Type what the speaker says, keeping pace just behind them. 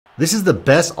This is the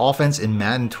best offense in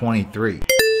Madden 23.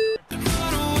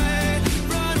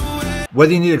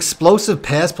 Whether you need explosive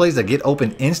pass plays that get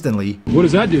open instantly. What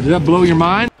does that do? Does that blow your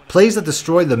mind? Plays that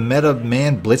destroy the meta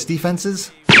man blitz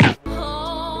defenses.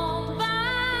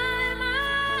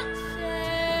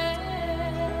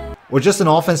 Or just an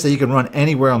offense that you can run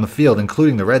anywhere on the field,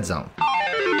 including the red zone.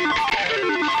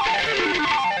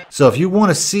 So if you want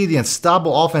to see the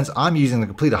unstoppable offense I'm using to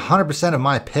complete 100% of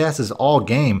my passes all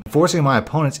game, forcing my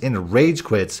opponents into rage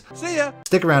quits, see ya.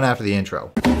 Stick around after the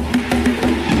intro. Champ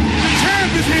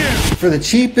is here. For the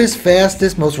cheapest,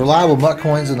 fastest, most reliable MUT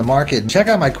coins in the market, check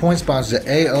out my coin sponsors at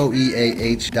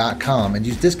AOEAH.com and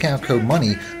use discount code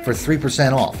MONEY for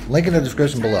 3% off. Link in the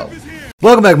description below.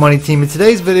 Welcome back, Money Team. In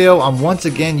today's video, I'm once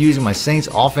again using my Saints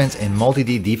offense and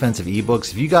multi-D defensive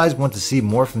ebooks. If you guys want to see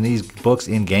more from these books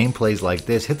in gameplays like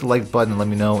this, hit the like button and let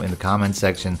me know in the comment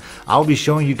section. I'll be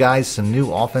showing you guys some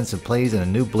new offensive plays and a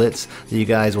new blitz that you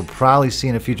guys will probably see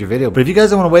in a future video. But if you guys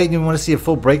don't want to wait and you want to see a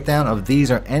full breakdown of these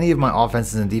or any of my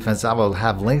offenses and defenses, I will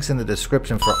have links in the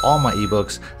description for all my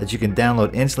ebooks that you can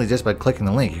download instantly just by clicking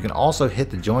the link. You can also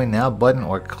hit the join now button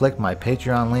or click my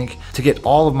Patreon link to get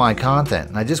all of my content.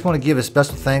 And I just want to give a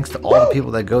special thanks to all the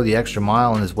people that go the extra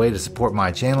mile in this way to support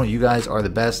my channel. You guys are the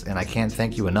best and I can't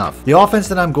thank you enough. The offense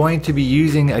that I'm going to be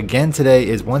using again today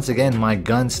is once again my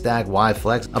gun stack Y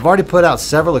flex. I've already put out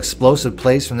several explosive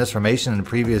plays from this formation in the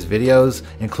previous videos,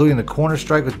 including the corner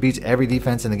strike, which beats every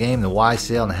defense in the game, the Y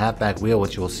sail, and the halfback wheel,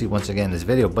 which you will see once again in this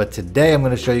video. But today I'm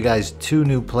going to show you guys two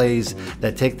new plays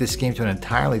that take this scheme to an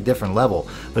entirely different level.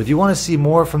 But if you want to see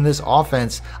more from this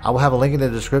offense, I will have a link in the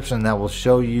description that will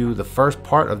show you the first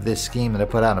part of this scheme that I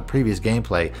put out in a previous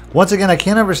gameplay. Once again, I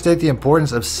can't overstate the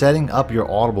importance of setting up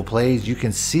your audible plays. You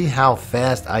can see how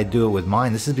fast I do it with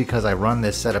mine. This is because I run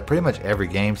this setup pretty much every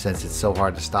game since it's so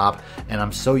hard to stop, and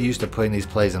I'm so used to putting these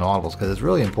plays in audibles because it's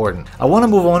really important. I want to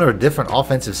move on to a different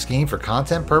offensive scheme for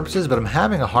content purposes, but I'm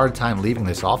having a hard time leaving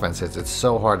this offense since it's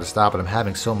so hard to stop and I'm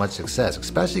having so much success,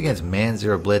 especially against man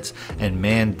zero blitz and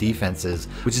man defenses,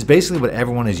 which is basically what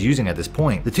everyone is using at this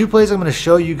point. The two plays I'm going to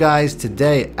show you guys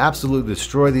today absolutely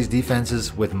destroy these defenses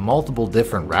with multiple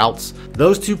different routes.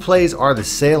 Those two plays are the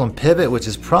sail and pivot, which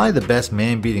is probably the best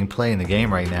man beating play in the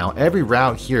game right now. Every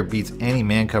route here beats any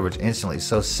man coverage instantly.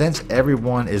 So since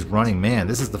everyone is running man,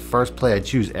 this is the first play I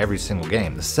choose every single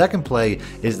game. The second play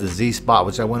is the Z spot,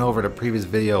 which I went over in a previous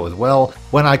video as well.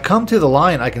 When I come to the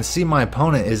line, I can see my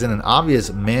opponent is in an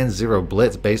obvious man zero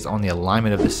blitz based on the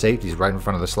alignment of the safeties right in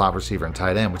front of the slot receiver and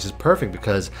tight end, which is perfect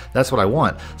because that's what I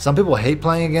want. Some people hate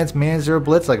playing against man zero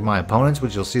blitz like my opponents,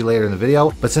 which you'll see later in the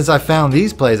video, but since I found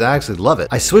these plays, I actually love it.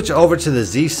 I switch over to the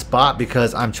Z spot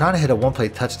because I'm trying to hit a one-play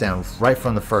touchdown right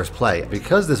from the first play.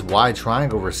 Because this wide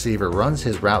triangle receiver runs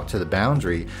his route to the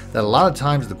boundary, that a lot of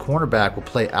times the cornerback will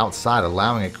play outside,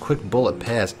 allowing a quick bullet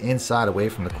pass inside away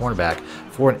from the cornerback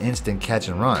for an instant catch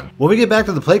and run. When we get back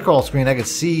to the play call screen, I can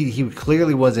see he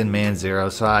clearly was in man zero,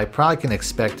 so I probably can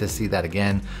expect to see that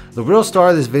again. The real star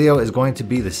of this video is going to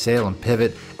be the sail and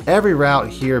pivot. Every route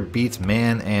here beats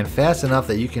man and fast enough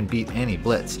that you can beat any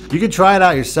blitz. You can try it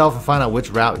out yourself and find out which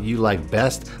route you like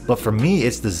best, but for me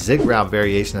it's the zig route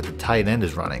variation that the tight end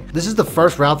is running. This is the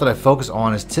first route that I focus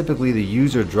on, as typically the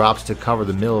user drops to cover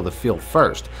the middle of the field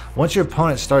first. Once your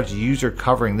opponent starts user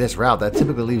covering this route, that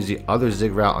typically leaves the other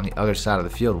zig route on the other side of the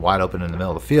field wide open in the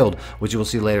middle of the field, which you will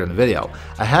see later in the video.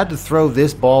 I had to throw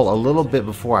this ball a little bit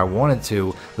before I wanted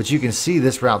to, but you can see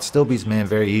this route still beats man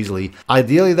very easily.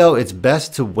 Ideally though, it's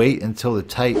best to wait until the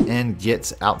tight end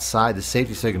gets outside the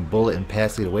safety so you can bullet and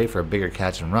pass lead away for a bigger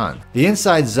catch and run. The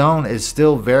inside zone is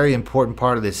still a very important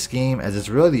part of this scheme, as it's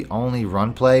really the only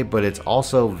run play, but it's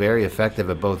also very effective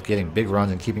at both getting big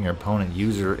runs and keeping your opponent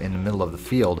user in the middle of the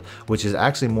field, which is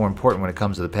actually more important when it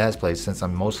comes to the pass plays since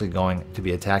I'm mostly going to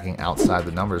be attacking outside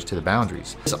the numbers to the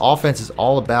boundaries. This offense is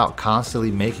all about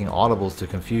constantly making audibles to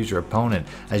confuse your opponent,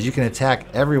 as you can attack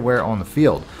everywhere on the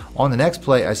field. On the next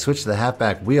play, I switch to the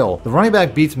halfback wheel. The running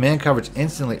back beats man coverage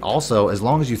instantly also, as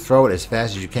long as you throw it as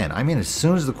fast as you can. I mean, as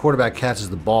soon as the quarterback catches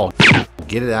the ball,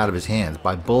 get it out of his hands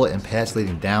by bullet and pass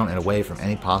leading down and away from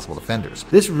any possible defenders.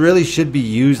 This really should be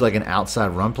used like an outside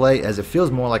run play, as it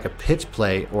feels more like a pitch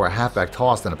play or a halfback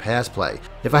toss than a pass play.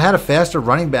 If I had a faster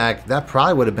running back, that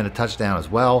probably would have been a touchdown as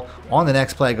well. On the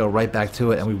next play, I go right back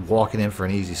to it and we walk it in for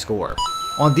an easy score.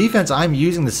 On defense, I'm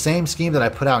using the same scheme that I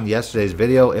put out in yesterday's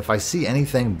video. If I see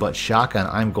anything but shotgun,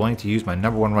 I'm going to use my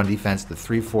 #1 run defense, the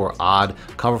 3-4 odd,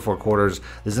 cover 4 quarters.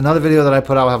 There's another video that I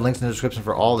put out. I'll have links in the description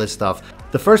for all this stuff.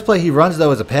 The first play he runs,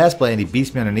 though, is a pass play, and he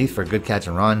beats me underneath for a good catch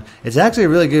and run. It's actually a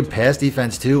really good pass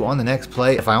defense, too. On the next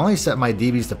play, if I only set my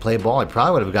DBs to play ball, I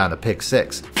probably would have gotten a pick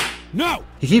 6. No!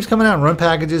 He keeps coming out in run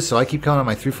packages, so I keep coming on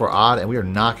my 3-4 odd, and we are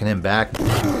knocking him back.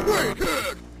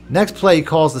 Next play, he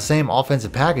calls the same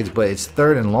offensive package, but it's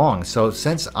 3rd and long. So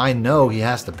since I know he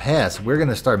has to pass, we're going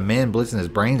to start man blitzing his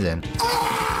brains in.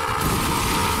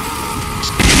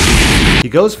 He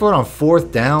goes for it on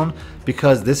 4th down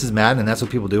because this is Madden and that's what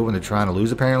people do when they're trying to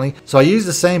lose apparently. So I use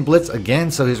the same blitz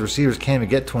again so his receivers can't even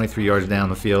get 23 yards down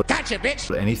the field. Gotcha, bitch!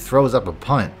 And he throws up a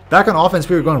punt. Back on offense,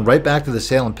 we were going right back to the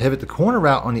sail and pivot. The corner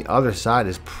route on the other side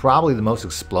is probably the most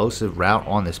explosive route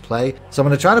on this play. So I'm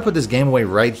going to try to put this game away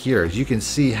right here. As you can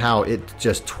see how it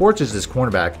just torches this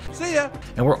cornerback. See ya!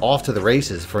 And we're off to the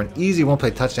races for an easy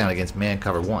one-play touchdown against man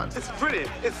cover 1. It's pretty.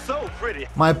 It's so pretty.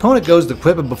 My opponent goes to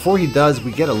quit, but before he does,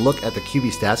 we get a look at the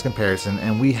QB stats comparison,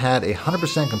 and we had a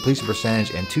 100% completion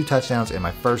percentage and 2 touchdowns in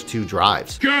my first 2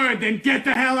 drives. Good, then get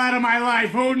the hell out of my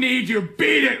life. Who needs you?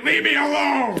 Beat it. Leave me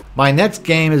alone. My next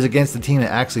game is against the team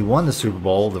that actually won the Super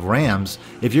Bowl, the Rams.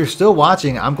 If you're still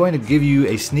watching, I'm going to give you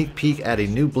a sneak peek at a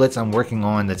new blitz I'm working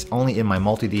on that's only in my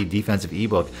multi-D defensive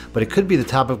ebook, but it could be the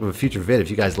topic of a future vid if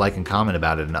you guys like and comment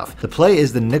about it enough. The play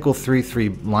is the nickel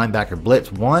 3-3 linebacker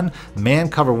blitz. Man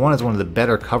cover 1 is one of the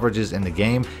better coverages in the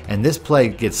game, and this play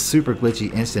gets super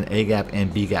glitchy instant A-gap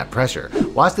and B-gap pressure.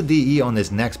 Watch the DE on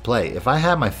this next play. If I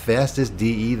had my fastest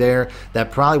DE there,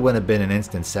 that probably wouldn't have been an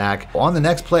instant sack. On the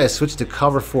next play, I switched to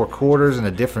cover 4 quarters and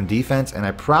a different defense, and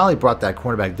I probably brought that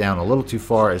cornerback down a little too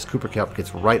far as Cooper Kupp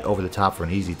gets right over the top for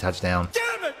an easy touchdown.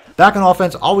 Back on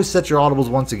offense, always set your audibles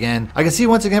once again. I can see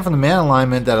once again from the man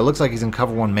alignment that it looks like he's in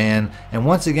cover 1 man. And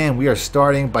once again, we are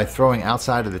starting by throwing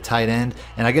outside of the tight end.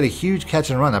 And I get a huge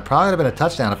catch and run. That probably would have been a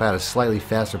touchdown if I had a slightly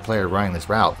faster player running this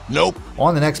route. Nope.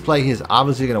 On the next play, he is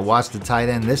obviously going to watch the tight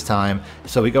end this time.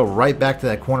 So we go right back to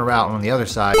that corner route on the other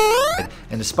side.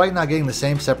 And despite not getting the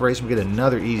same separation, we get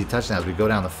another easy touchdown as we go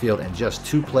down the field in just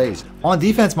 2 plays. On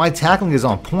defense, my tackling is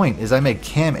on point as I make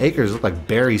Cam Akers look like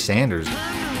Barry Sanders.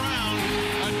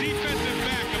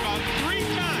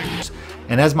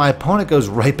 And as my opponent goes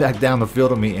right back down the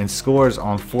field on me and scores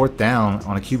on 4th down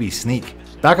on a QB sneak.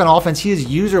 Back on offense, he is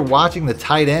user watching the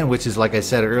tight end, which is, like I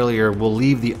said earlier, will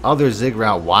leave the other zig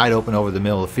route wide open over the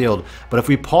middle of the field. But if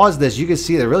we pause this, you can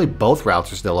see that really both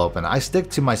routes are still open. I stick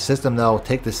to my system though,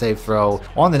 take the safe throw.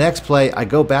 On the next play, I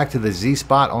go back to the Z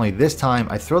spot, only this time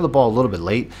I throw the ball a little bit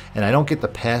late and I don't get the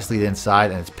pass lead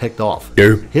inside and it's picked off.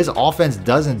 His offense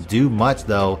doesn't do much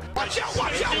though. Watch out,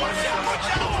 watch out, watch out, watch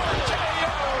out.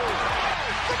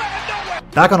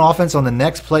 Back on offense on the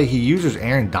next play, he uses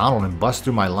Aaron Donald and busts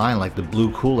through my line like the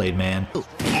blue Kool-Aid man. Oh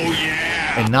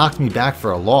yeah! And knocked me back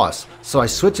for a loss. So I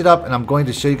switch it up and I'm going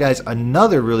to show you guys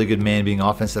another really good man being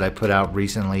offense that I put out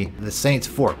recently, the Saints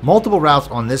fork. Multiple routes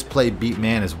on this play beat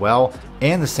man as well,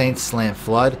 and the Saints slant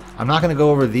flood. I'm not going to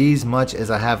go over these much as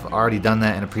I have already done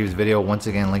that in a previous video. Once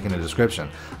again, link in the description.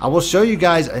 I will show you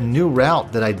guys a new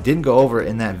route that I didn't go over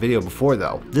in that video before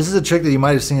though. This is a trick that you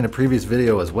might have seen in a previous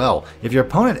video as well. If your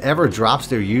opponent ever drops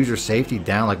their user safety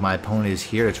down like my opponent is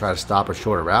here to try to stop a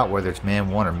shorter route, whether it's man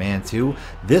 1 or man 2,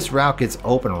 this route gets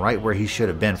open right where he should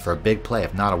have been for a big play,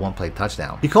 if not a 1-play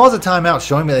touchdown. He calls a timeout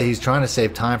showing me that he's trying to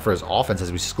save time for his offense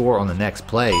as we score on the next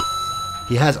play.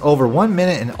 He has over 1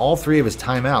 minute in all 3 of his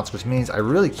timeouts, which means I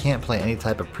really can't play any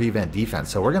type of prevent defense.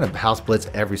 So we're going to house blitz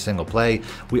every single play.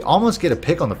 We almost get a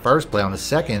pick on the first play. On the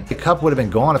second, the cup would have been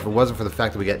gone if it wasn't for the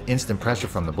fact that we got instant pressure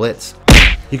from the blitz.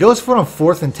 He goes for it on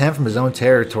 4th and 10 from his own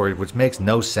territory, which makes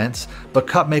no sense, but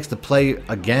Kupp makes the play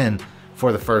again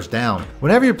for the first down.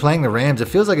 Whenever you're playing the Rams, it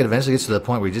feels like it eventually gets to the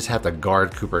point where you just have to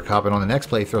guard Cooper Kupp, and on the next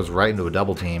play he throws right into a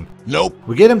double team. Nope.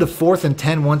 We get him to 4th and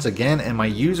 10 once again, and my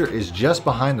user is just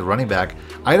behind the running back.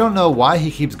 I don't know why he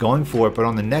keeps going for it, but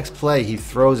on the next play he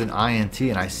throws an INT,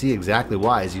 and I see exactly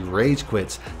why as he rage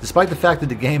quits, despite the fact that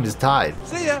the game is tied.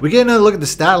 See ya. We get another look at the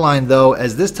stat line though,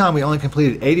 as this time we only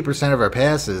completed 80% of our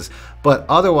passes, but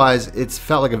otherwise it's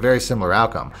felt like a very similar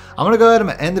outcome. I'm going to go ahead and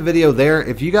end the video there.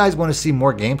 If you guys want to see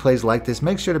more gameplays like this,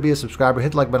 make sure to be a subscriber,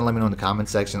 hit the like button, let me know in the comment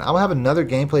section. I will have another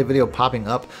gameplay video popping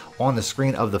up on the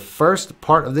screen of the first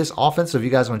part of this offense, so if you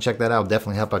guys want to check that out,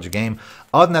 definitely help out your game.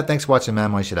 Other than that, thanks for watching,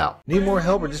 man. Money shit out. Need more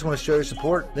help or just want to show your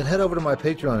support? Then head over to my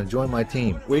Patreon and join my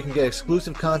team, where you can get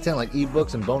exclusive content like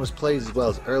ebooks and bonus plays, as well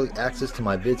as early access to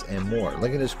my vids and more.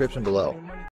 Link in the description below.